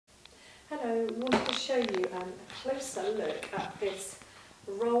Hello, I wanted to show you a closer look at this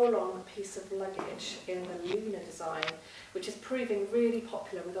roll-on piece of luggage in the Luna design, which is proving really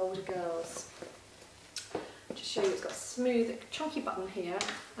popular with older girls. Just show you, it's got a smooth, chunky button here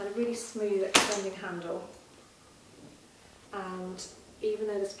and a really smooth extending handle. And even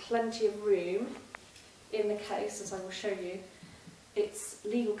though there's plenty of room in the case, as I will show you, it's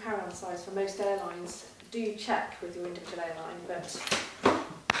legal carry-on size for most airlines. Do check with your individual airline, but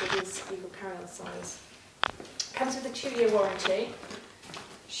it is legal carry-on size. Comes with a 2-year warranty.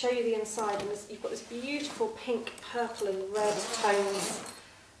 Show you the inside, and you've got this beautiful pink, purple and red tones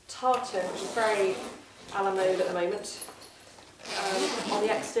tartan, which is very a la mode at the moment, on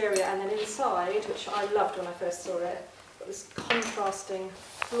the exterior, and then inside, which I loved when I first saw it, got this contrasting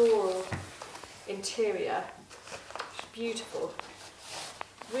floral interior, which is beautiful.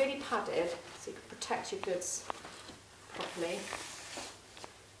 Really padded, so you can protect your goods properly.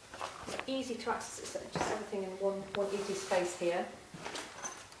 Easy to access, it's just everything in one easy space here.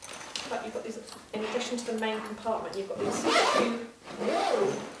 But you've got these, in addition to the main compartment, you've got these two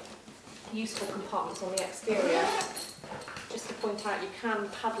useful compartments on the exterior. Just to point out, you can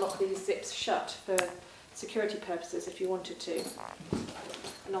padlock these zips shut for security purposes if you wanted to.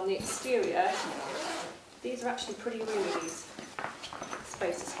 And on the exterior, these are actually pretty roomy, these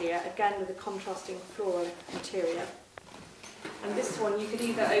spaces here, again with a contrasting floral interior. And this one you could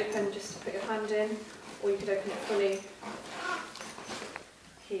either open just to put your hand in, or you could open it fully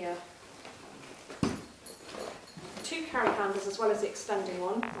here. 2 carry handles as well as the extending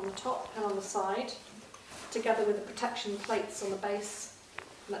one on the top and on the side, together with the protection plates on the base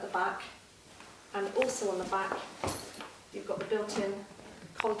and at the back. And also on the back you've got the built-in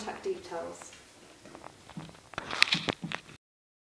contact details.